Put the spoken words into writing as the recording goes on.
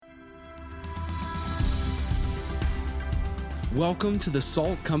Welcome to the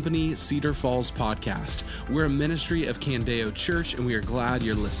Salt Company Cedar Falls podcast. We're a ministry of Candeo Church, and we are glad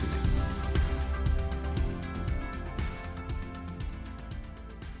you're listening.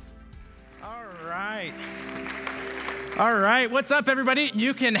 All right. What's up, everybody?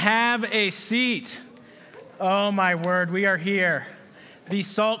 You can have a seat. Oh, my word. We are here. The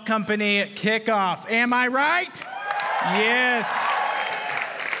Salt Company kickoff. Am I right? Yes.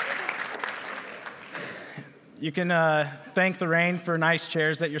 You can thank the rain for nice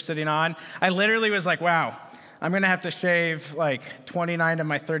chairs that you're sitting on. I literally was like, wow, I'm going to have to shave like 29 of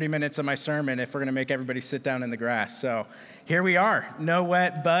my 30 minutes of my sermon if we're going to make everybody sit down in the grass. So here we are. No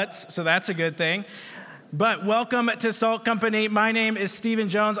wet butts, so that's a good thing. But welcome to Salt Company. My name is Stephen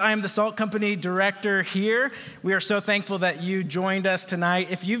Jones. I am the Salt Company director here. We are so thankful that you joined us tonight.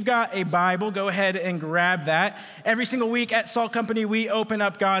 If you've got a Bible, go ahead and grab that. Every single week at Salt Company, we open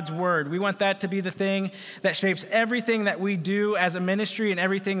up God's Word. We want that to be the thing that shapes everything that we do as a ministry and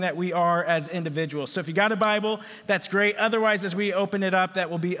everything that we are as individuals. So if you got a Bible, that's great. Otherwise, as we open it up, that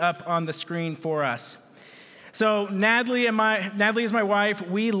will be up on the screen for us. So Natalie is my wife.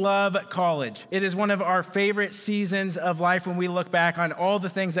 We love college. It is one of our favorite seasons of life when we look back on all the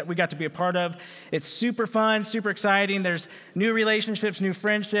things that we got to be a part of. It's super fun, super exciting. There's new relationships, new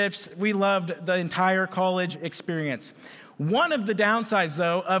friendships. We loved the entire college experience. One of the downsides,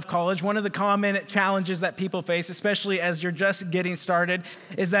 though, of college, one of the common challenges that people face, especially as you're just getting started,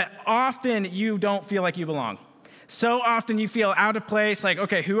 is that often you don't feel like you belong. So often you feel out of place, like,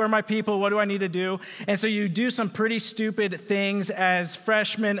 okay, who are my people? What do I need to do? And so you do some pretty stupid things as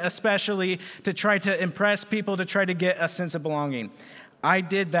freshmen, especially to try to impress people, to try to get a sense of belonging. I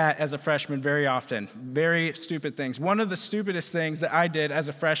did that as a freshman very often, very stupid things. One of the stupidest things that I did as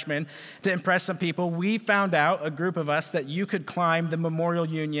a freshman to impress some people, we found out, a group of us, that you could climb the Memorial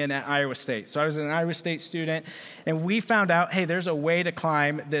Union at Iowa State. So I was an Iowa State student, and we found out, hey, there's a way to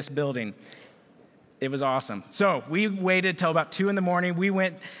climb this building. It was awesome. So we waited till about 2 a.m. We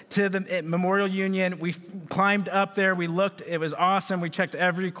went to the Memorial Union. We climbed up there. We looked. It was awesome. We checked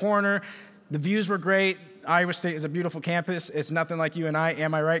every corner. The views were great. Iowa State is a beautiful campus. It's nothing like you and I.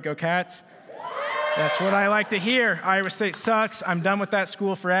 Am I right? Go Cats. That's what I like to hear. Iowa State sucks. I'm done with that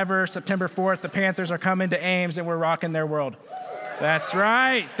school forever. September 4th, the Panthers are coming to Ames, and we're rocking their world. That's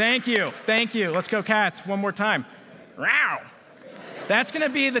right. Thank you. Thank you. Let's go Cats. One more time. Wow. That's going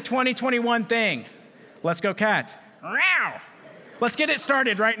to be the 2021 thing. Let's go Cats. Let's get it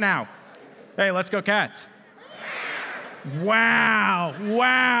started right now. Hey, let's go Cats. Wow,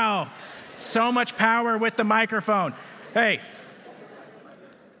 wow. So much power with the microphone. Hey,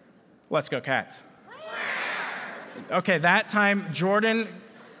 let's go Cats. Okay, that time, Jordan,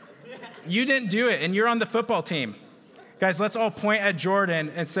 you didn't do it, and you're on the football team. Guys, let's all point at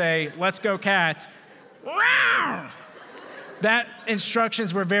Jordan and say, let's go Cats. That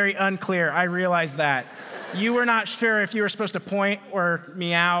instructions were very unclear. I realized that. You were not sure if you were supposed to point or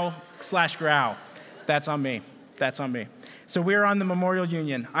meow/growl. That's on me. That's on me. So we're on the Memorial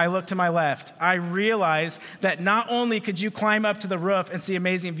Union. I look to my left. I realize that not only could you climb up to the roof and see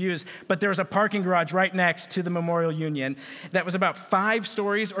amazing views, but there was a parking garage right next to the Memorial Union that was about 5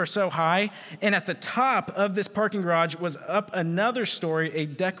 stories or so high. And at the top of this parking garage was up another story, a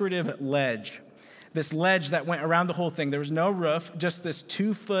decorative ledge. This ledge that went around the whole thing. There was no roof, just this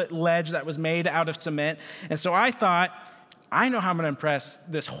 2-foot ledge that was made out of cement. And so I thought, I know how I'm going to impress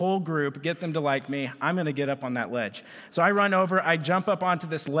this whole group, get them to like me. I'm going to get up on that ledge. So I run over, I jump up onto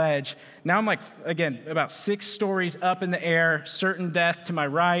this ledge. Now I'm like, again, about 6 stories up in the air, certain death to my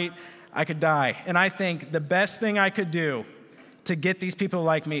right. I could die. And I think the best thing I could do to get these people to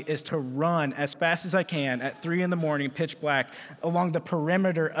like me is to run as fast as I can at 3 a.m, pitch black, along the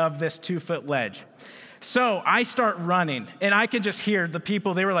perimeter of this 2-foot ledge. So I start running, and I can just hear the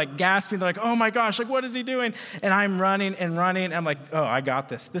people, they were like gasping. They're like, oh my gosh, like what is he doing? And I'm running and running. I'm like, oh, I got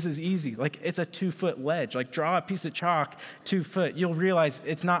this. This is easy. Like it's a 2-foot ledge. Like draw a piece of chalk, 2 foot. You'll realize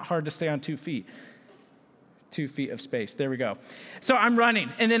it's not hard to stay on 2 feet. 2 feet of space. There we go. So I'm running,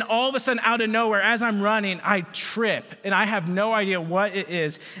 and then all of a sudden, out of nowhere, as I'm running, I trip, and I have no idea what it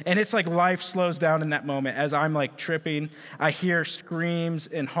is, and it's like life slows down in that moment. As I'm like tripping, I hear screams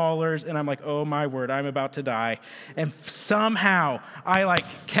and hollers, and I'm like, oh my word, I'm about to die. And somehow, I like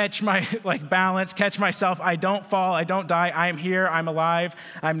catch my balance, catch myself. I don't fall, I don't die. I am here, I'm alive.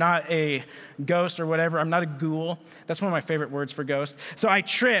 I'm not a ghost or whatever. I'm not a ghoul. That's one of my favorite words for ghost. So I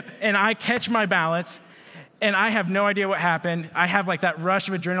trip, and I catch my balance, and I have no idea what happened. I have like that rush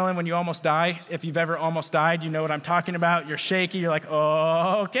of adrenaline when you almost die. If you've ever almost died, you know what I'm talking about. You're shaky. You're like,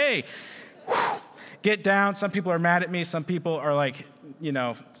 oh, okay. Get down. Some people are mad at me. Some people are like,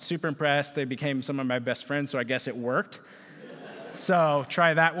 super impressed. They became some of my best friends, so I guess it worked. So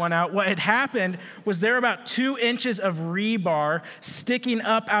try that one out. What had happened was there were about 2 inches of rebar sticking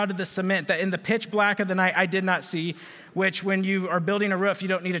up out of the cement that in the pitch black of the night I did not see, which when you are building a roof, you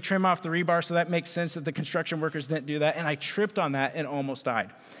don't need to trim off the rebar, so that makes sense that the construction workers didn't do that. And I tripped on that and almost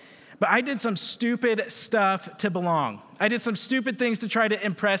died. But I did some stupid stuff to belong. I did some stupid things to try to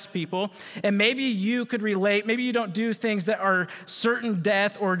impress people. And maybe you could relate. Maybe you don't do things that are certain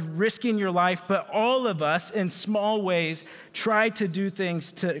death or risking your life, but all of us in small ways try to do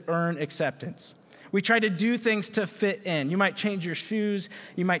things to earn acceptance. We try to do things to fit in. You might change your shoes.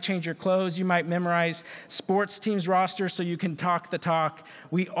 You might change your clothes. You might memorize sports teams' rosters so you can talk the talk.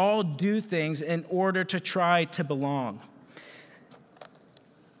 We all do things in order to try to belong.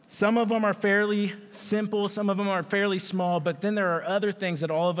 Some of them are fairly simple, some of them are fairly small, but then there are other things that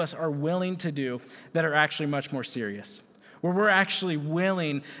all of us are willing to do that are actually much more serious, where we're actually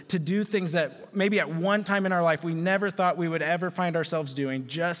willing to do things that maybe at one time in our life we never thought we would ever find ourselves doing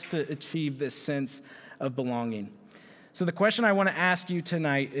just to achieve this sense of belonging. So the question I want to ask you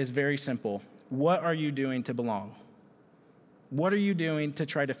tonight is very simple. What are you doing to belong? What are you doing to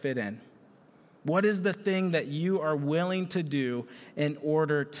try to fit in? What is the thing that you are willing to do in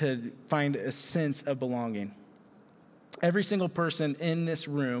order to find a sense of belonging? Every single person in this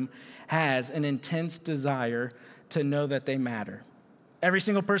room has an intense desire to know that they matter. Every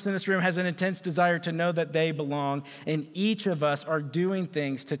single person in this room has an intense desire to know that they belong, and each of us are doing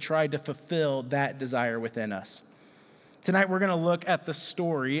things to try to fulfill that desire within us. Tonight, we're going to look at the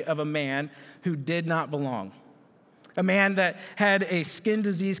story of a man who did not belong. A man that had a skin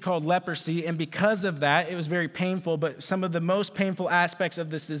disease called leprosy, and because of that, it was very painful, but some of the most painful aspects of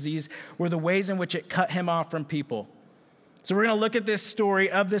this disease were the ways in which it cut him off from people. So we're going to look at this story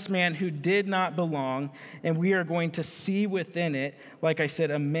of this man who did not belong, and we are going to see within it, like I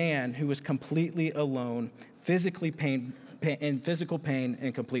said, a man who was completely alone, in physical pain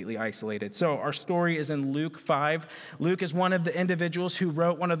and completely isolated. So our story is in Luke 5. Luke is one of the individuals who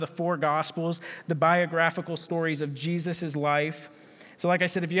wrote one of the 4 Gospels, the biographical stories of Jesus' life. So like I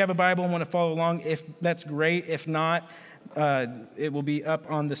said, if you have a Bible and want to follow along, if that's great. If not, it will be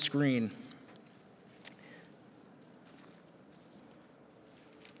up on the screen.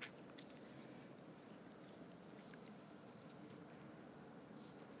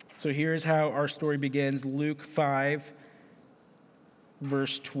 So here's how our story begins, Luke 5,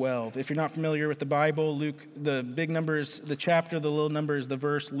 verse 12. If you're not familiar with the Bible, Luke, the big number is the chapter, the little number is the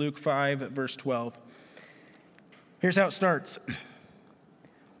verse, Luke 5, verse 12. Here's how it starts.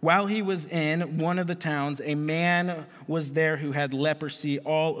 While he was in one of the towns, a man was there who had leprosy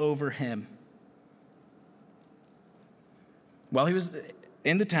all over him. While he was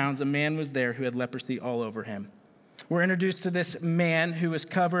in the towns, a man was there who had leprosy all over him. We're introduced to this man who was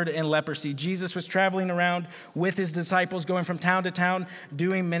covered in leprosy. Jesus was traveling around with his disciples, going from town to town,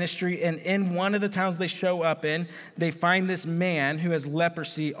 doing ministry. And in one of the towns they show up in, they find this man who has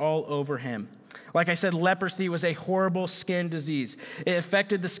leprosy all over him. Like I said, leprosy was a horrible skin disease. It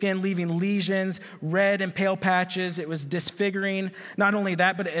affected the skin, leaving lesions, red and pale patches. It was disfiguring. Not only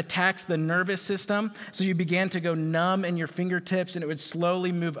that, but it attacks the nervous system. So you began to go numb in your fingertips, and it would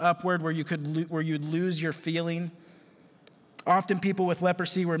slowly move upward where you'd lose your feeling. Often people with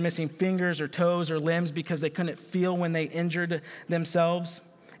leprosy were missing fingers or toes or limbs because they couldn't feel when they injured themselves.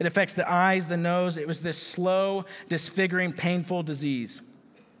 It affects the eyes, the nose. It was this slow, disfiguring, painful disease.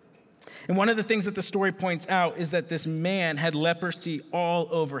 And one of the things that the story points out is that this man had leprosy all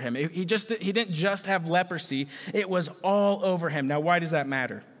over him. He didn't just have leprosy, it was all over him. Now, why does that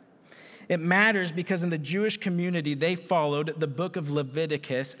matter? It matters because in the Jewish community, they followed the book of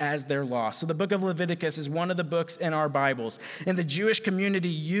Leviticus as their law. So the book of Leviticus is one of the books in our Bibles. And the Jewish community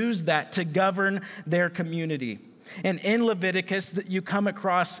used that to govern their community. And in Leviticus, you come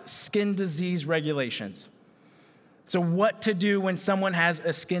across skin disease regulations. So what to do when someone has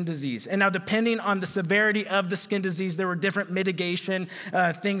a skin disease. And now depending on the severity of the skin disease, there were different mitigation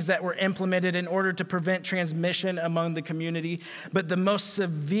things that were implemented in order to prevent transmission among the community. But the most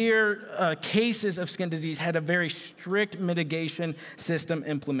severe cases of skin disease had a very strict mitigation system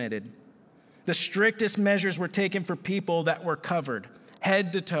implemented. The strictest measures were taken for people that were covered,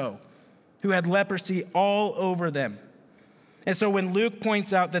 head to toe, who had leprosy all over them. And so when Luke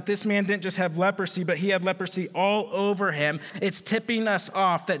points out that this man didn't just have leprosy, but he had leprosy all over him, it's tipping us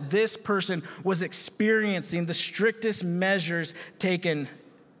off that this person was experiencing the strictest measures taken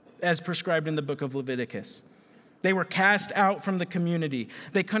as prescribed in the book of Leviticus. They were cast out from the community.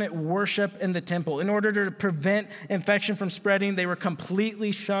 They couldn't worship in the temple. In order to prevent infection from spreading, they were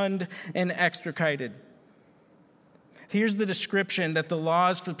completely shunned and extricated. Here's the description that the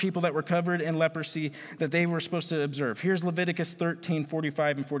laws for people that were covered in leprosy that they were supposed to observe. Here's Leviticus 13,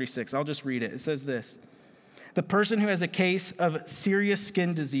 45 and 46. I'll just read it. It says this. The person who has a case of serious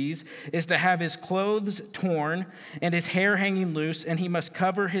skin disease is to have his clothes torn and his hair hanging loose, and he must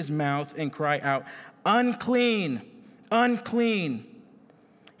cover his mouth and cry out, unclean, unclean.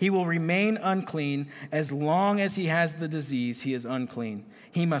 He will remain unclean as long as he has the disease. He is unclean.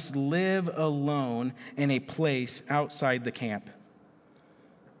 He must live alone in a place outside the camp.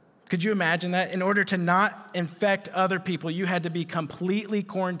 Could you imagine that? In order to not infect other people, you had to be completely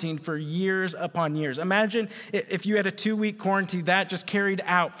quarantined for years upon years. Imagine if you had a 2-week quarantine that just carried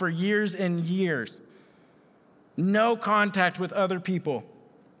out for years and years. No contact with other people.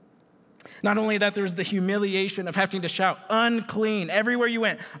 Not only that, there was the humiliation of having to shout, unclean, everywhere you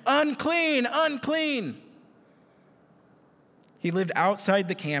went, unclean, unclean. He lived outside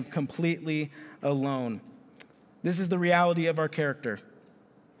the camp completely alone. This is the reality of our character.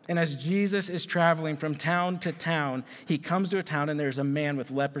 And as Jesus is traveling from town to town, he comes to a town and there's a man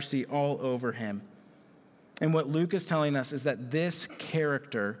with leprosy all over him. And what Luke is telling us is that this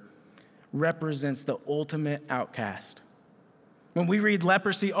character represents the ultimate outcast. When we read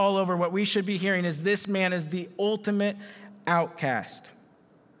leprosy all over, what we should be hearing is this man is the ultimate outcast,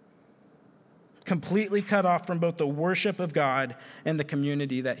 completely cut off from both the worship of God and the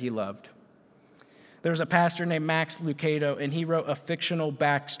community that he loved. There was a pastor named Max Lucado, and he wrote a fictional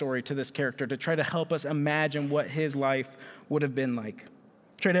backstory to this character to try to help us imagine what his life would have been like.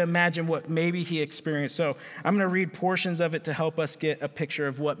 Try to imagine what maybe he experienced. So I'm going to read portions of it to help us get a picture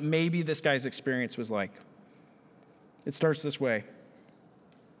of what maybe this guy's experience was like. It starts this way.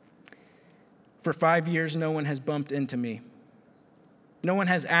 For 5 years, no one has bumped into me. No one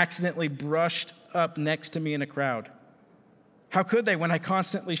has accidentally brushed up next to me in a crowd. How could they when I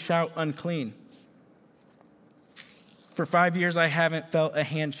constantly shout unclean? For 5 years, I haven't felt a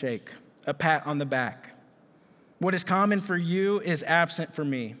handshake, a pat on the back. What is common for you is absent for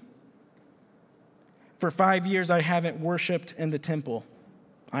me. For 5 years, I haven't worshiped in the temple.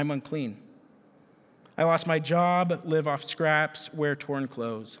 I'm unclean. I lost my job, live off scraps, wear torn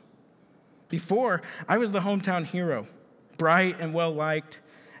clothes. Before, I was the hometown hero, bright and well-liked,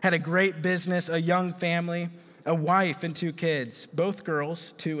 had a great business, a young family, a wife and 2 kids, both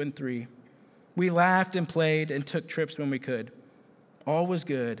girls, 2 and 3. We laughed and played and took trips when we could. All was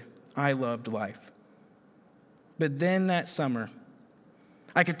good. I loved life. But then that summer,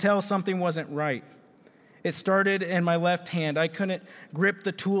 I could tell something wasn't right. It started in my left hand. I couldn't grip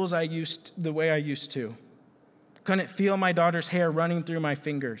the tools the way I used to. Couldn't feel my daughter's hair running through my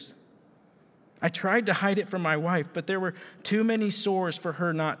fingers. I tried to hide it from my wife, but there were too many sores for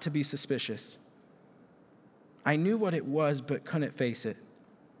her not to be suspicious. I knew what it was, but couldn't face it.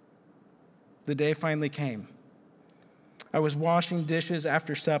 The day finally came. I was washing dishes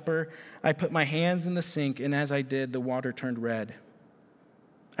after supper. I put my hands in the sink, and as I did, the water turned red.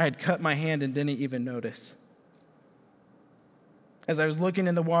 I had cut my hand and didn't even notice. As I was looking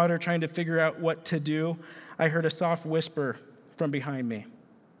in the water, trying to figure out what to do, I heard a soft whisper from behind me.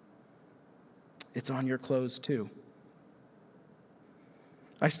 It's on your clothes too.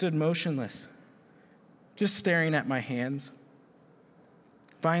 I stood motionless, just staring at my hands.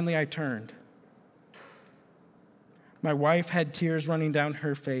 Finally, I turned. My wife had tears running down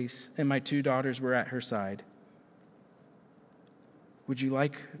her face, and my 2 daughters were at her side. Would you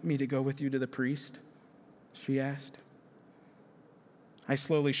like me to go with you to the priest? She asked. I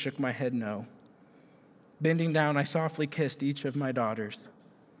slowly shook my head no. Bending down, I softly kissed each of my daughters.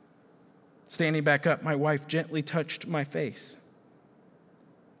 Standing back up, my wife gently touched my face.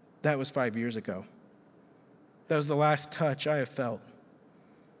 That was 5 years ago. That was the last touch I have felt.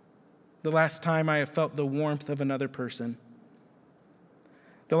 The last time I have felt the warmth of another person.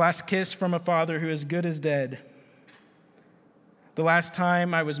 The last kiss from a father who is good as dead. The last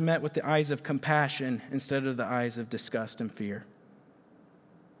time I was met with the eyes of compassion instead of the eyes of disgust and fear.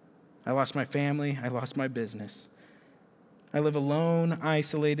 I lost my family. I lost my business. I live alone,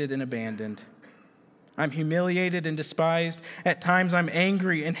 isolated, and abandoned. I'm humiliated and despised. At times I'm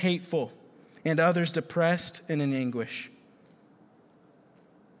angry and hateful, and others depressed and in anguish.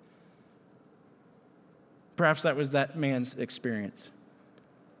 Perhaps that was that man's experience.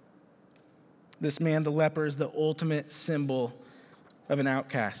 This man, the leper, is the ultimate symbol of an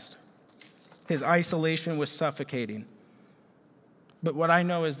outcast. His isolation was suffocating. But what I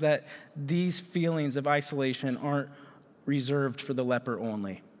know is that these feelings of isolation aren't reserved for the leper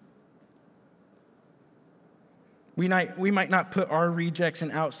only. We might not put our rejects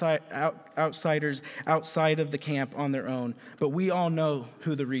and outsiders outside of the camp on their own, but we all know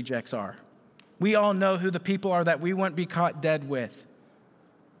who the rejects are. We all know who the people are that we wouldn't be caught dead with.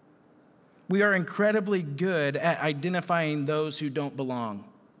 We are incredibly good at identifying those who don't belong.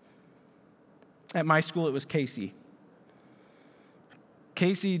 At my school, it was Casey.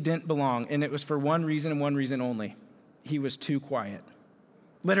 Casey didn't belong, and it was for one reason and one reason only. He was too quiet.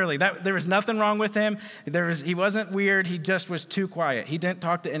 Literally, there was nothing wrong with him. He wasn't weird. He just was too quiet. He didn't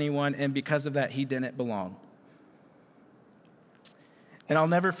talk to anyone, and because of that, he didn't belong. And I'll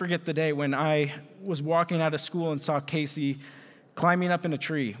never forget the day when I was walking out of school and saw Casey climbing up in a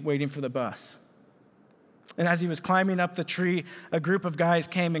tree, waiting for the bus. And as he was climbing up the tree, a group of guys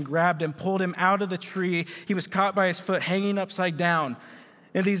came and grabbed him, pulled him out of the tree. He was caught by his foot, hanging upside down.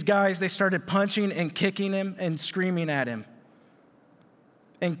 And these guys, they started punching and kicking him and screaming at him.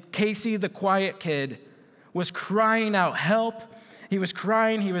 And Casey, the quiet kid, was crying out, help. He was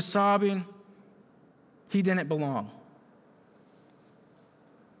crying, he was sobbing. He didn't belong.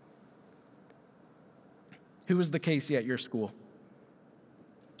 Who was the Casey at your school?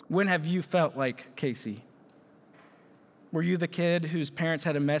 When have you felt like Casey? Were you the kid whose parents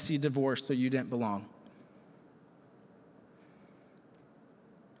had a messy divorce so you didn't belong?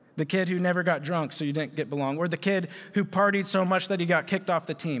 The kid who never got drunk so you didn't belong? Or the kid who partied so much that he got kicked off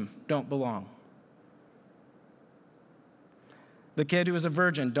the team? Don't belong. The kid who was a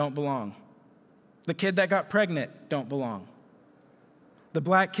virgin? Don't belong. The kid that got pregnant? Don't belong. The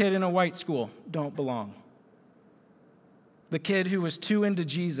black kid in a white school? Don't belong. The kid who was too into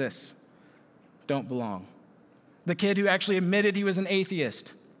Jesus? Don't belong. The kid who actually admitted he was an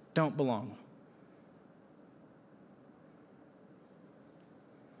atheist? Don't belong.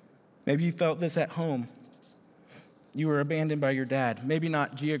 Maybe you felt this at home. You were abandoned by your dad. Maybe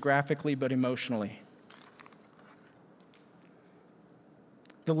not geographically, but emotionally.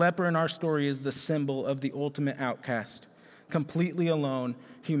 The leper in our story is the symbol of the ultimate outcast, completely alone,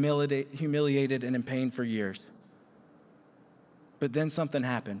 humiliated, and in pain for years. But then something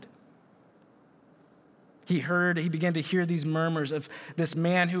happened. He began to hear these murmurs of this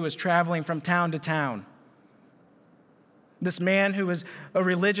man who was traveling from town to town. This man who was a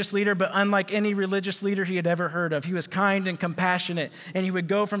religious leader, but unlike any religious leader he had ever heard of. He was kind and compassionate, and he would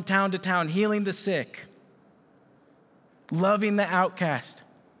go from town to town, healing the sick, loving the outcast.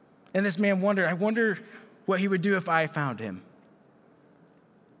 And this man wondered, I wonder what he would do if I found him.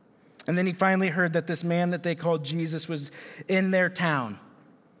 And then he finally heard that this man that they called Jesus was in their town.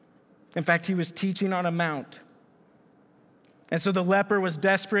 In fact, he was teaching on a mount. And so the leper was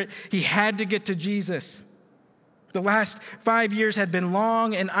desperate. He had to get to Jesus. The last 5 years had been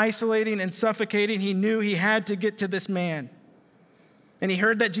long and isolating and suffocating. He knew he had to get to this man. And he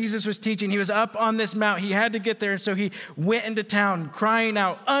heard that Jesus was teaching. He was up on this mount. He had to get there. And so he went into town crying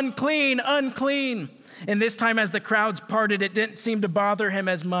out, unclean, unclean. And this time as the crowds parted, it didn't seem to bother him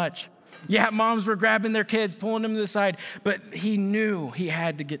as much. Yeah, moms were grabbing their kids, pulling them to the side, but he knew he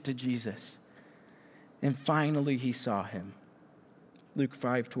had to get to Jesus. And finally he saw him. Luke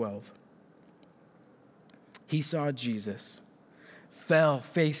 5:12. He saw Jesus, fell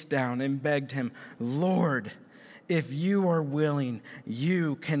face down and begged him, Lord, if you are willing,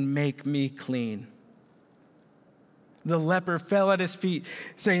 you can make me clean. The leper fell at his feet,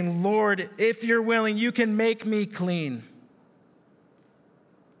 saying, Lord, if you're willing, you can make me clean.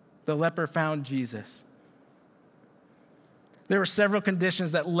 The leper found Jesus. There were several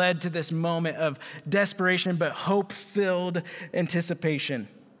conditions that led to this moment of desperation, but hope-filled anticipation.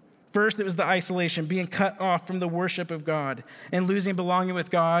 First, it was the isolation, being cut off from the worship of God and losing belonging with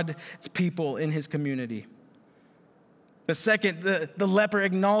God's people in his community. But second, the leper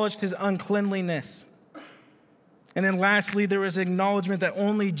acknowledged his uncleanliness. And then lastly, there was acknowledgement that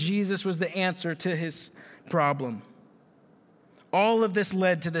only Jesus was the answer to his problem. All of this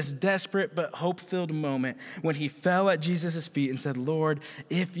led to this desperate but hope-filled moment when he fell at Jesus' feet and said, Lord,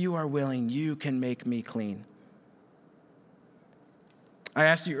 if you are willing, you can make me clean. I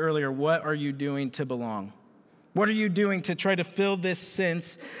asked you earlier, what are you doing to belong? What are you doing to try to fill this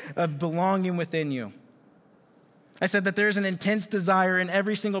sense of belonging within you? I said that there's an intense desire in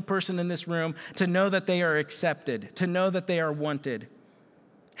every single person in this room to know that they are accepted, to know that they are wanted.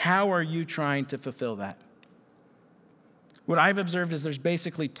 How are you trying to fulfill that? What I've observed is there's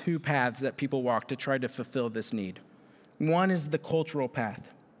basically two paths that people walk to try to fulfill this need. One is the cultural path.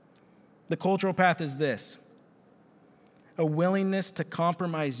 The cultural path is this: a willingness to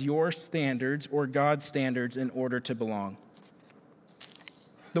compromise your standards or God's standards in order to belong.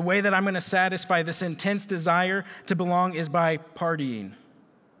 The way that I'm going to satisfy this intense desire to belong is by partying.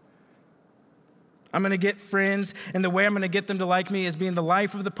 I'm going to get friends, and the way I'm going to get them to like me is being the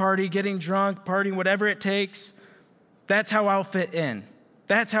life of the party, getting drunk, partying, whatever it takes. That's how I'll fit in.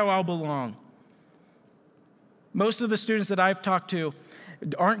 That's how I'll belong. Most of the students that I've talked to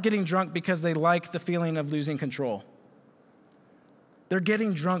aren't getting drunk because they like the feeling of losing control. They're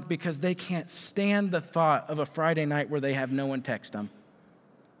getting drunk because they can't stand the thought of a Friday night where they have no one text them.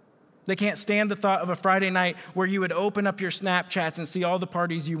 They can't stand the thought of a Friday night where you would open up your Snapchats and see all the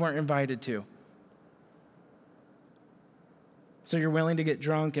parties you weren't invited to. So you're willing to get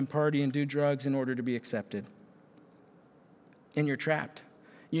drunk and party and do drugs in order to be accepted. And you're trapped.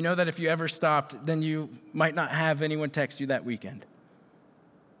 You know that if you ever stopped, then you might not have anyone text you that weekend.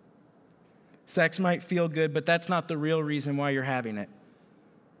 Sex might feel good, but that's not the real reason why you're having it.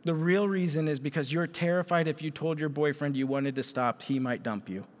 The real reason is because you're terrified if you told your boyfriend you wanted to stop, he might dump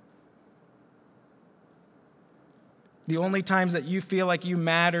you. The only times that you feel like you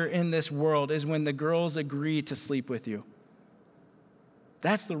matter in this world is when the girls agree to sleep with you.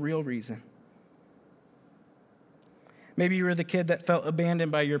 That's the real reason. Maybe you were the kid that felt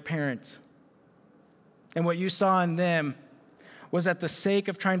abandoned by your parents. And what you saw in them was that the sake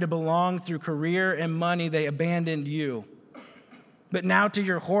of trying to belong through career and money, they abandoned you. But now to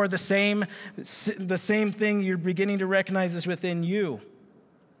your horror, the same thing you're beginning to recognize is within you.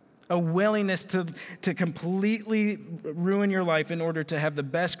 A willingness to completely ruin your life in order to have the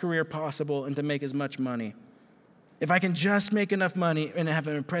best career possible and to make as much money. If I can just make enough money and have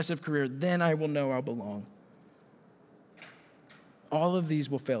an impressive career, then I will know I'll belong. All of these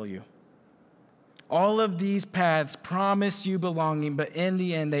will fail you. All of these paths promise you belonging, but in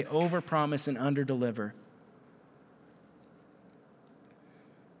the end, they overpromise and underdeliver.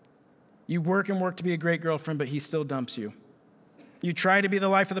 You work and work to be a great girlfriend, but he still dumps you. You try to be the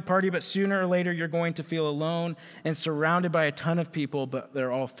life of the party, but sooner or later, you're going to feel alone and surrounded by a ton of people, but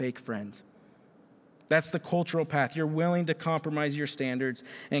they're all fake friends. That's the cultural path. You're willing to compromise your standards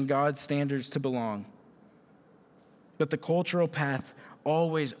and God's standards to belong. But the cultural path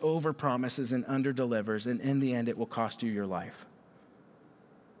always overpromises and underdelivers, and in the end, it will cost you your life.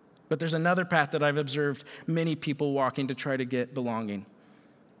 But there's another path that I've observed many people walking to try to get belonging.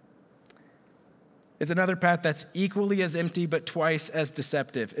 It's another path that's equally as empty, but twice as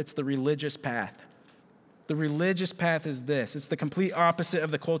deceptive. It's the religious path. The religious path is this. It's the complete opposite of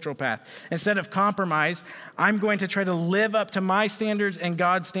the cultural path. Instead of compromise, I'm going to try to live up to my standards and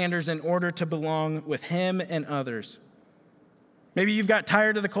God's standards in order to belong with him and others. Maybe you've got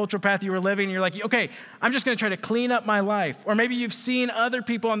tired of the cultural path you were living and you're like, okay, I'm just going to try to clean up my life. Or maybe you've seen other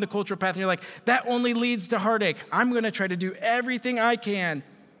people on the cultural path and you're like, that only leads to heartache. I'm going to try to do everything I can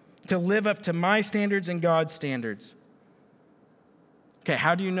to live up to my standards and God's standards. Okay,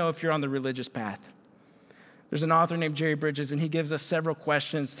 how do you know if you're on the religious path? There's an author named Jerry Bridges, and he gives us several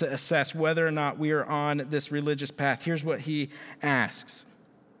questions to assess whether or not we are on this religious path. Here's what he asks.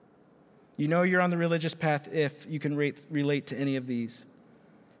 You know you're on the religious path if you can relate to any of these.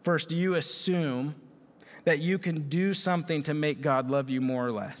 First, do you assume that you can do something to make God love you more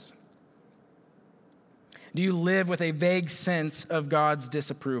or less? Do you live with a vague sense of God's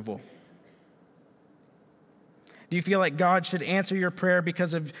disapproval? Do you feel like God should answer your prayer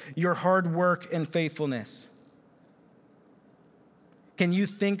because of your hard work and faithfulness? Can you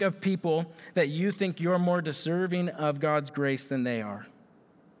think of people that you think you're more deserving of God's grace than they are?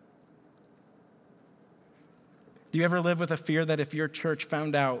 Do you ever live with a fear that if your church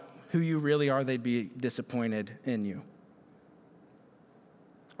found out who you really are, they'd be disappointed in you?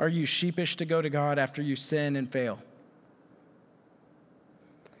 Are you sheepish to go to God after you sin and fail?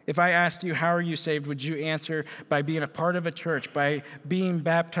 If I asked you, how are you saved, would you answer by being a part of a church, by being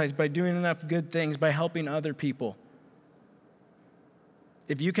baptized, by doing enough good things, by helping other people?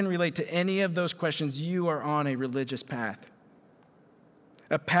 If you can relate to any of those questions, you are on a religious path.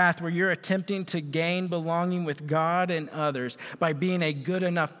 A path where you're attempting to gain belonging with God and others by being a good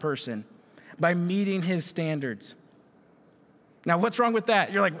enough person, by meeting his standards. Now, what's wrong with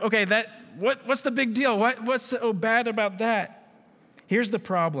that? You're like, okay, what's the big deal? What's so bad about that? Here's the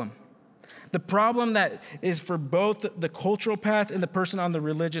problem. The problem that is for both the cultural path and the person on the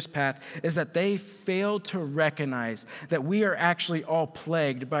religious path is that they fail to recognize that we are actually all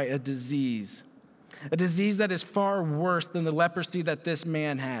plagued by a disease that is far worse than the leprosy that this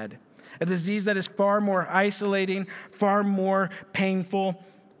man had, a disease that is far more isolating, far more painful,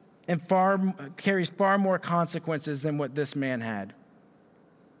 and carries far more consequences than what this man had.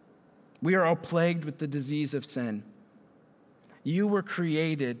 We are all plagued with the disease of sin. You were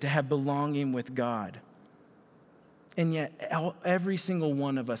created to have belonging with God. And yet, every single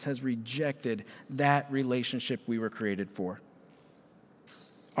one of us has rejected that relationship we were created for.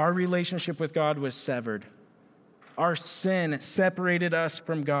 Our relationship with God was severed. Our sin separated us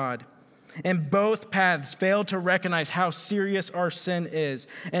from God. And both paths fail to recognize how serious our sin is,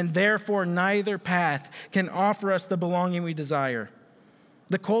 and therefore neither path can offer us the belonging we desire.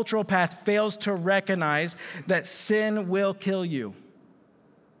 The cultural path fails to recognize that sin will kill you,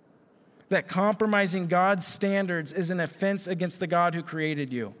 that compromising God's standards is an offense against the God who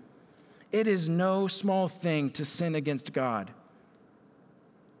created you. It is no small thing to sin against God.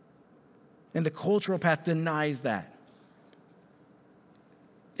 And the cultural path denies that.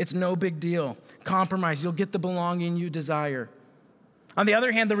 It's no big deal. Compromise, you'll get the belonging you desire. On the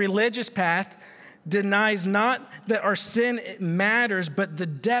other hand, the religious path denies not that our sin matters, but the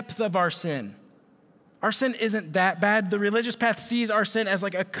depth of our sin. Our sin isn't that bad. The religious path sees our sin as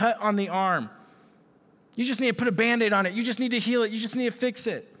like a cut on the arm. You just need to put a Band-Aid on it. You just need to heal it. You just need to fix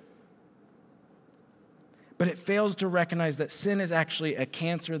it. But it fails to recognize that sin is actually a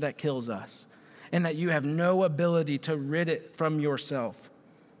cancer that kills us and that you have no ability to rid it from yourself.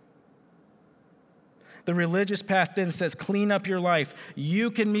 The religious path then says, clean up your life. You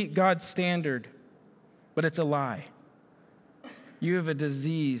can meet God's standard, but it's a lie. You have a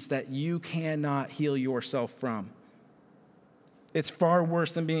disease that you cannot heal yourself from. It's far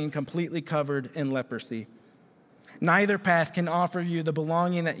worse than being completely covered in leprosy. Neither path can offer you the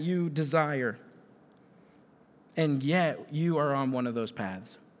belonging that you desire. And yet, you are on one of those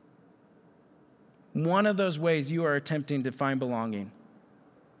paths. One of those ways you are attempting to find belonging.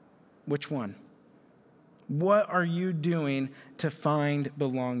 Which one? What are you doing to find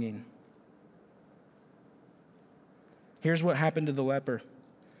belonging? Here's what happened to the leper.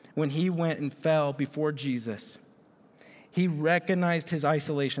 When he went and fell before Jesus, he recognized his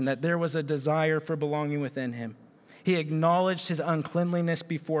isolation, that there was a desire for belonging within him. He acknowledged his uncleanliness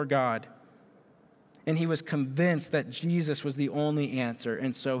before God. And he was convinced that Jesus was the only answer,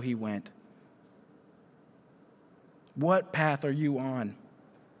 and so he went. What path are you on?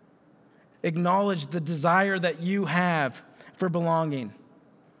 Acknowledge the desire that you have for belonging.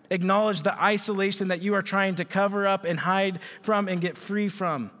 Acknowledge the isolation that you are trying to cover up and hide from and get free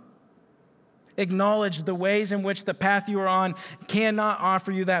from. Acknowledge the ways in which the path you are on cannot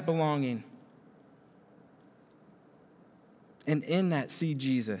offer you that belonging. And in that, see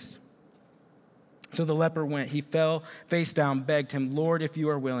Jesus. So the leper went. He fell face down, begged him, Lord, if you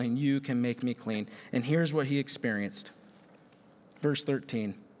are willing, you can make me clean. And here's what he experienced. Verse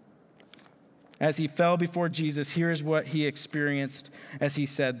 13. As he fell before Jesus, here's what he experienced as he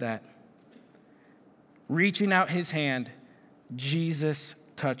said that. Reaching out his hand, Jesus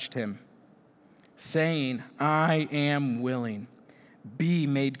touched him, saying, I am willing. Be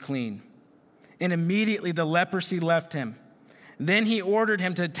made clean. And immediately the leprosy left him. Then he ordered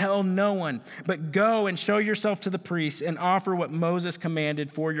him to tell no one, but go and show yourself to the priests and offer what Moses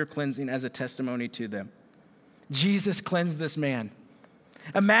commanded for your cleansing as a testimony to them. Jesus cleansed this man.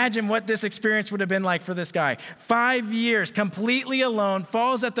 Imagine what this experience would have been like for this guy. 5 years, completely alone,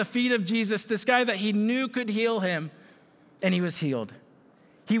 falls at the feet of Jesus, this guy that he knew could heal him, and he was healed.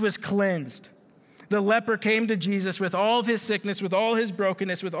 He was cleansed. The leper came to Jesus with all of his sickness, with all his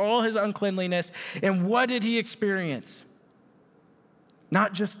brokenness, with all his uncleanliness, and what did he experience?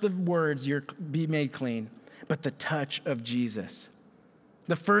 Not just the words, you're be made clean, but the touch of Jesus.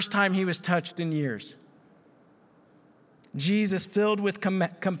 The first time he was touched in years. Jesus, filled with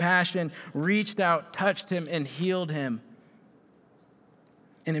compassion, reached out, touched him, and healed him.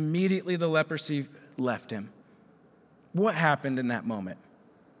 And immediately the leprosy left him. What happened in that moment?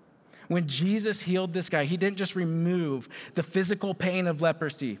 When Jesus healed this guy, he didn't just remove the physical pain of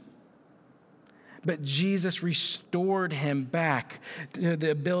leprosy, but Jesus restored him back to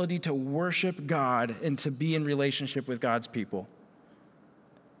the ability to worship God and to be in relationship with God's people.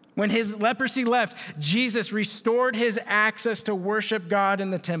 When his leprosy left, Jesus restored his access to worship God in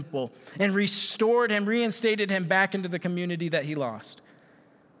the temple and restored him, reinstated him back into the community that he lost.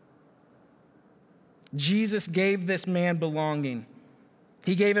 Jesus gave this man belonging.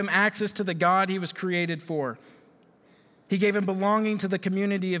 He gave him access to the God he was created for. He gave him belonging to the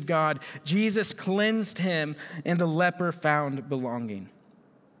community of God. Jesus cleansed him, and the leper found belonging.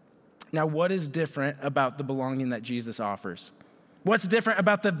 Now, what is different about the belonging that Jesus offers? What's different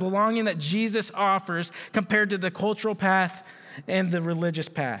about the belonging that Jesus offers compared to the cultural path and the religious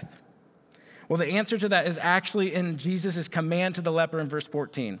path? Well, the answer to that is actually in Jesus' command to the leper in verse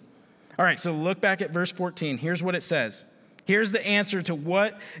 14. All right, so look back at verse 14. Here's what it says. Here's the answer to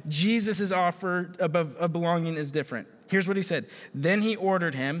what Jesus' offer of belonging is different. Here's what he said. Then he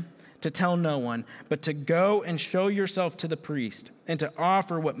ordered him to tell no one, but to go and show yourself to the priest and to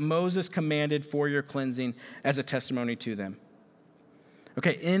offer what Moses commanded for your cleansing as a testimony to them.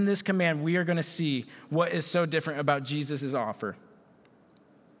 Okay, in this command, we are going to see what is so different about Jesus' offer.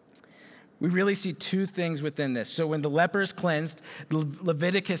 We really see two things within this. So when the leper is cleansed,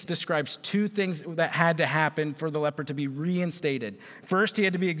 Leviticus describes two things that had to happen for the leper to be reinstated. First, he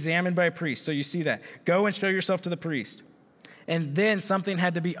had to be examined by a priest. So you see that. Go and show yourself to the priest. And then something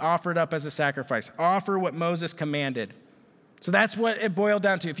had to be offered up as a sacrifice. Offer what Moses commanded. So that's what it boiled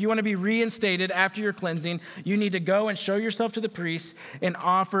down to. If you want to be reinstated after your cleansing, you need to go and show yourself to the priest and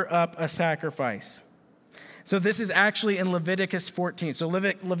offer up a sacrifice. So this is actually in Leviticus 14. So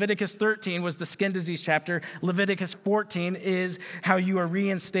Leviticus 13 was the skin disease chapter. Leviticus 14 is how you are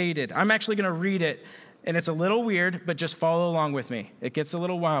reinstated. I'm actually going to read it, and it's a little weird, but just follow along with me. It gets a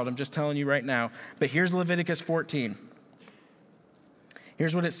little wild. I'm just telling you right now. But here's Leviticus 14.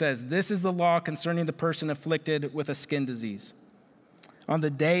 Here's what it says. This is the law concerning the person afflicted with a skin disease on the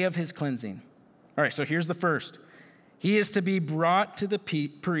day of his cleansing. All right, so here's the first. He is to be brought to the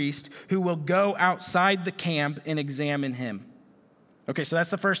priest who will go outside the camp and examine him. Okay, so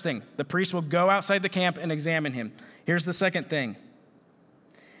that's the first thing. The priest will go outside the camp and examine him. Here's the second thing.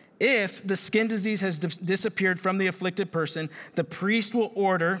 If the skin disease has disappeared from the afflicted person, the priest will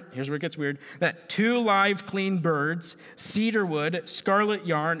order, here's where it gets weird, that 2 live clean birds, cedar wood, scarlet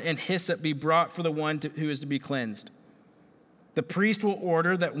yarn, and hyssop be brought for the one who is to be cleansed. The priest will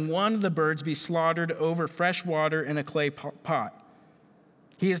order that one of the birds be slaughtered over fresh water in a clay pot.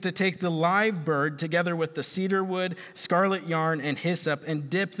 He is to take the live bird together with the cedar wood, scarlet yarn, and hyssop and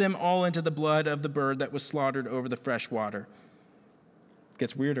dip them all into the blood of the bird that was slaughtered over the fresh water. It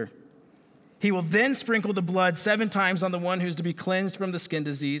gets weirder. He will then sprinkle the blood 7 times on the one who's to be cleansed from the skin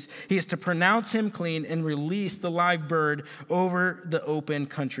disease. He is to pronounce him clean and release the live bird over the open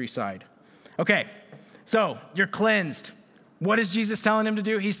countryside. Okay, so you're cleansed. What is Jesus telling him to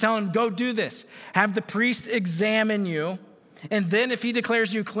do? He's telling him, go do this. Have the priest examine you. And then if he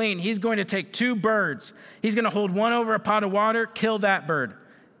declares you clean, he's going to take 2 birds. He's going to hold one over a pot of water, kill that bird.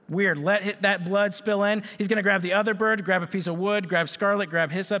 Weird. Let that blood spill in. He's going to grab the other bird, grab a piece of wood, grab scarlet, grab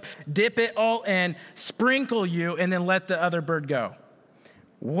hyssop, dip it all in, sprinkle you, and then let the other bird go.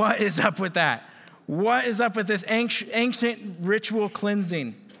 What is up with that? What is up with this ancient ritual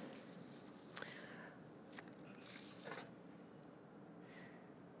cleansing?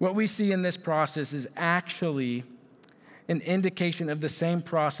 What we see in this process is actually an indication of the same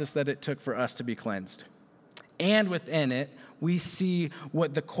process that it took for us to be cleansed. And within it, we see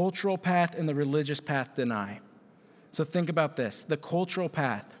what the cultural path and the religious path deny. So think about this. The cultural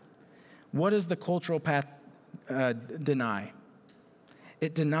path. What does the cultural path deny?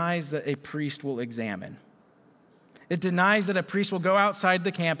 It denies that a priest will examine. It denies that a priest will go outside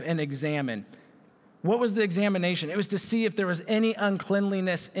the camp and examine. What was the examination? It was to see if there was any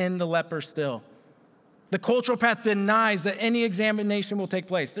uncleanliness in the leper still. The cultural path denies that any examination will take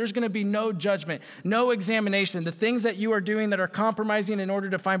place. There's going to be no judgment, no examination. The things that you are doing that are compromising in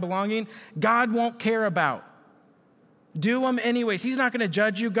order to find belonging, God won't care about. Do them anyways. He's not going to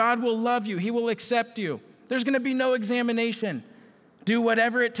judge you. God will love you. He will accept you. There's going to be no examination. Do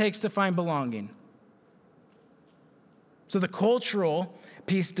whatever it takes to find belonging. So the cultural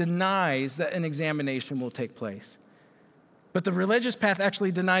piece denies that an examination will take place. But the religious path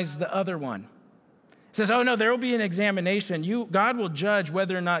actually denies the other one. It says, oh no, there will be an examination. God will judge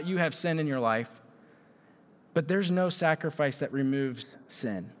whether or not you have sin in your life. But there's no sacrifice that removes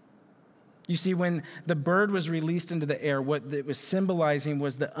sin. You see, when the bird was released into the air, what it was symbolizing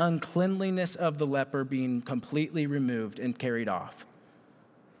was the uncleanliness of the leper being completely removed and carried off.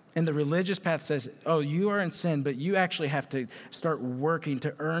 And the religious path says, oh, you are in sin, but you actually have to start working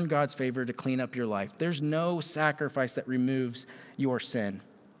to earn God's favor to clean up your life. There's no sacrifice that removes your sin.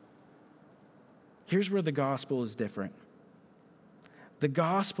 Here's where the gospel is different. The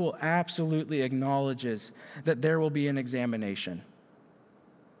gospel absolutely acknowledges that there will be an examination.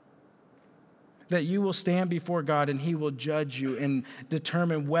 That you will stand before God and he will judge you and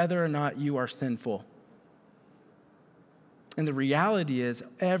determine whether or not you are sinful. And the reality is,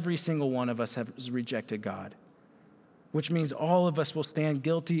 every single one of us has rejected God, which means all of us will stand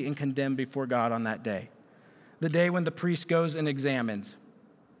guilty and condemned before God on that day, the day when the priest goes and examines.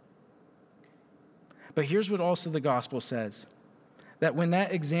 But here's what also the gospel says, that when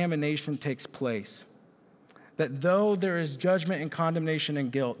that examination takes place, that though there is judgment and condemnation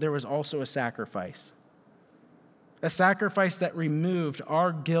and guilt, there was also a sacrifice that removed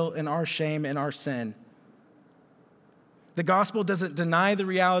our guilt and our shame and our sin. The gospel doesn't deny the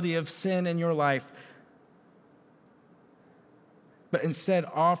reality of sin in your life, but instead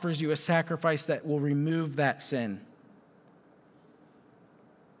offers you a sacrifice that will remove that sin.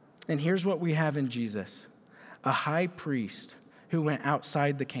 And here's what we have in Jesus, a high priest who went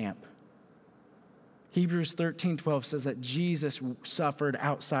outside the camp. Hebrews 13:12 says that Jesus suffered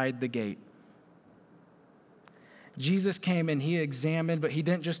outside the gate. Jesus came and he examined, but he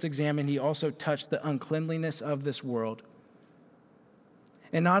didn't just examine, he also touched the uncleanliness of this world.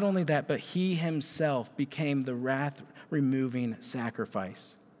 And not only that, but he himself became the wrath-removing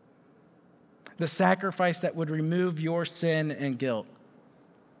sacrifice. The sacrifice that would remove your sin and guilt,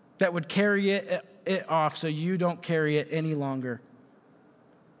 that would carry it off so you don't carry it any longer.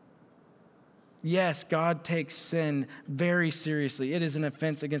 Yes, God takes sin very seriously. It is an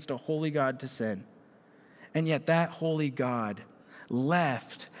offense against a holy God to sin. And yet that holy God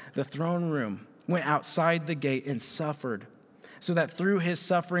left the throne room, went outside the gate and suffered, so that through his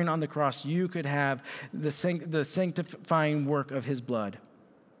suffering on the cross, you could have the sanctifying work of his blood,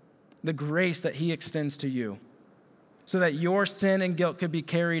 the grace that he extends to you, so that your sin and guilt could be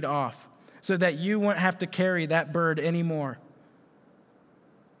carried off, so that you wouldn't have to carry that burden anymore.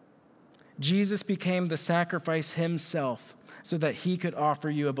 Jesus became the sacrifice himself so that he could offer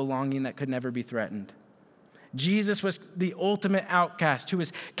you a belonging that could never be threatened. Jesus was the ultimate outcast who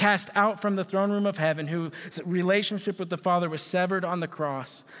was cast out from the throne room of heaven, whose relationship with the Father was severed on the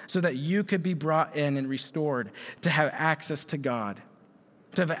cross so that you could be brought in and restored to have access to God,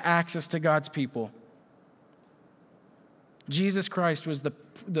 to have access to God's people. Jesus Christ was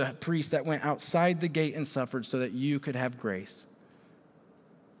the priest that went outside the gate and suffered so that you could have grace.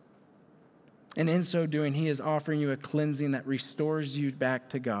 And in so doing, he is offering you a cleansing that restores you back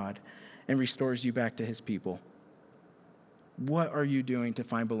to God and restores you back to his people. What are you doing to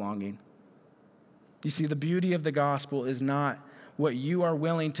find belonging? You see, the beauty of the gospel is not what you are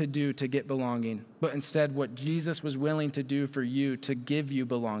willing to do to get belonging, but instead what Jesus was willing to do for you to give you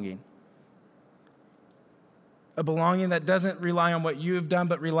belonging. A belonging that doesn't rely on what you have done,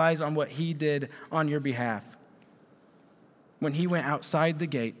 but relies on what he did on your behalf. When he went outside the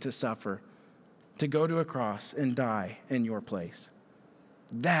gate to suffer, to go to a cross and die in your place.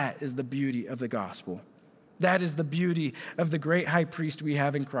 That is the beauty of the gospel. That is the beauty of the great high priest we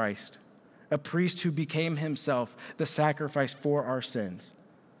have in Christ, a priest who became himself the sacrifice for our sins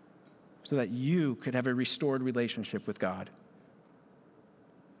so that you could have a restored relationship with God.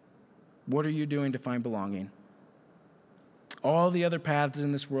 What are you doing to find belonging? All the other paths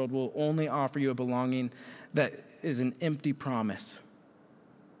in this world will only offer you a belonging that is an empty promise.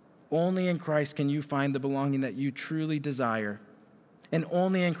 Only in Christ can you find the belonging that you truly desire. And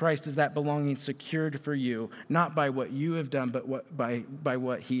only in Christ is that belonging secured for you, not by what you have done, but by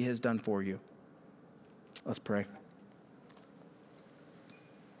what he has done for you. Let's pray.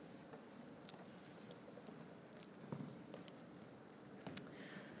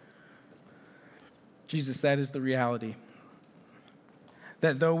 Jesus, that is the reality.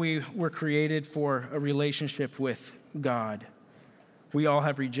 That though we were created for a relationship with God, we all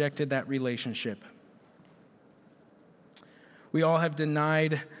have rejected that relationship. We all have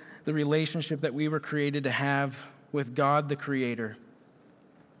denied the relationship that we were created to have with God the Creator.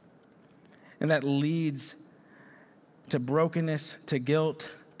 And that leads to brokenness, to guilt,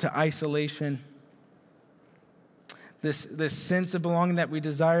 to isolation. This sense of belonging that we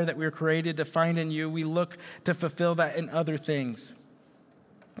desire, that we were created to find in you, we look to fulfill that in other things.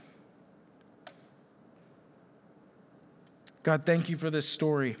 God, thank you for this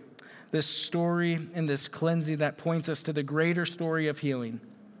story and this cleansing that points us to the greater story of healing.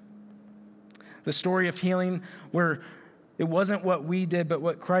 The story of healing where it wasn't what we did, but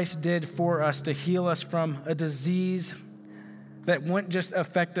what Christ did for us to heal us from a disease that wouldn't just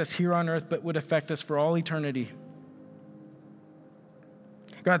affect us here on earth, but would affect us for all eternity.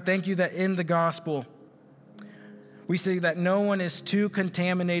 God, thank you that in the gospel, we see that no one is too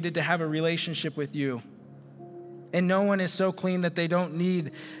contaminated to have a relationship with you. And no one is so clean that they don't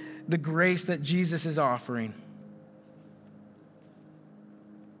need the grace that Jesus is offering.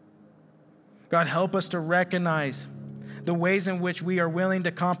 God, help us to recognize the ways in which we are willing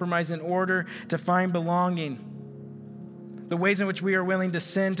to compromise in order to find belonging. The ways in which we are willing to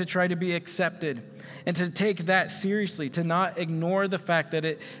sin to try to be accepted. And to take that seriously, to not ignore the fact that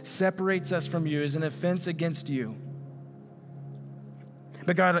it separates us from you as an offense against you.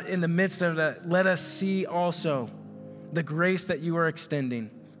 But God, in the midst of that, let us see also the grace that you are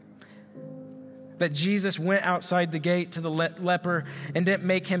extending. That Jesus went outside the gate to the leper and didn't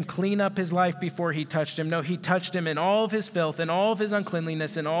make him clean up his life before he touched him. No, he touched him in all of his filth and all of his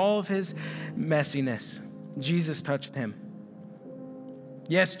uncleanliness and all of his messiness. Jesus touched him.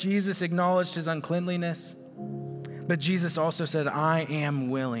 Yes, Jesus acknowledged his uncleanliness, but Jesus also said, I am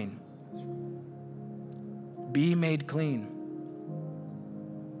willing. Be made clean.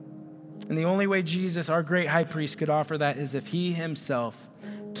 And the only way Jesus, our great high priest, could offer that is if he himself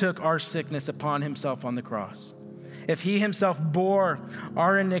took our sickness upon himself on the cross. If he himself bore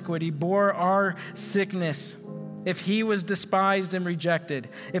our iniquity, bore our sickness, if he was despised and rejected,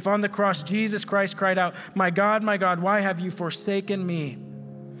 if on the cross Jesus Christ cried out, my God, why have you forsaken me?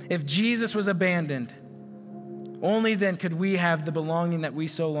 If Jesus was abandoned, only then could we have the belonging that we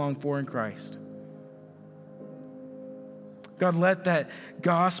so long for in Christ. God, let that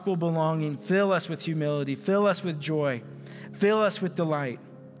gospel belonging fill us with humility, fill us with joy, fill us with delight.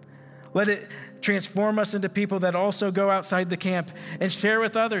 Let it transform us into people that also go outside the camp and share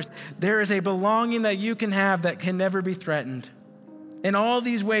with others. There is a belonging that you can have that can never be threatened. In all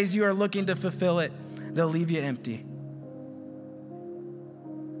these ways you are looking to fulfill it, they'll leave you empty.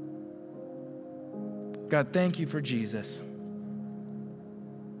 God, thank you for Jesus.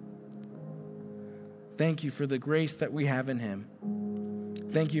 Thank you for the grace that we have in him.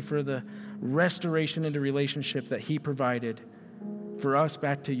 Thank you for the restoration into relationship that he provided for us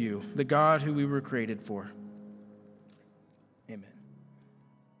back to you, the God who we were created for. Amen.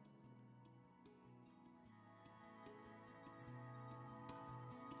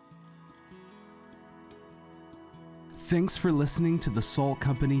 Thanks for listening to the Salt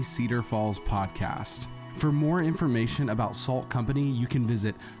Company Cedar Falls podcast. For more information about Salt Company, you can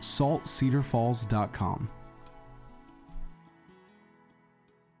visit saltcedarfalls.com.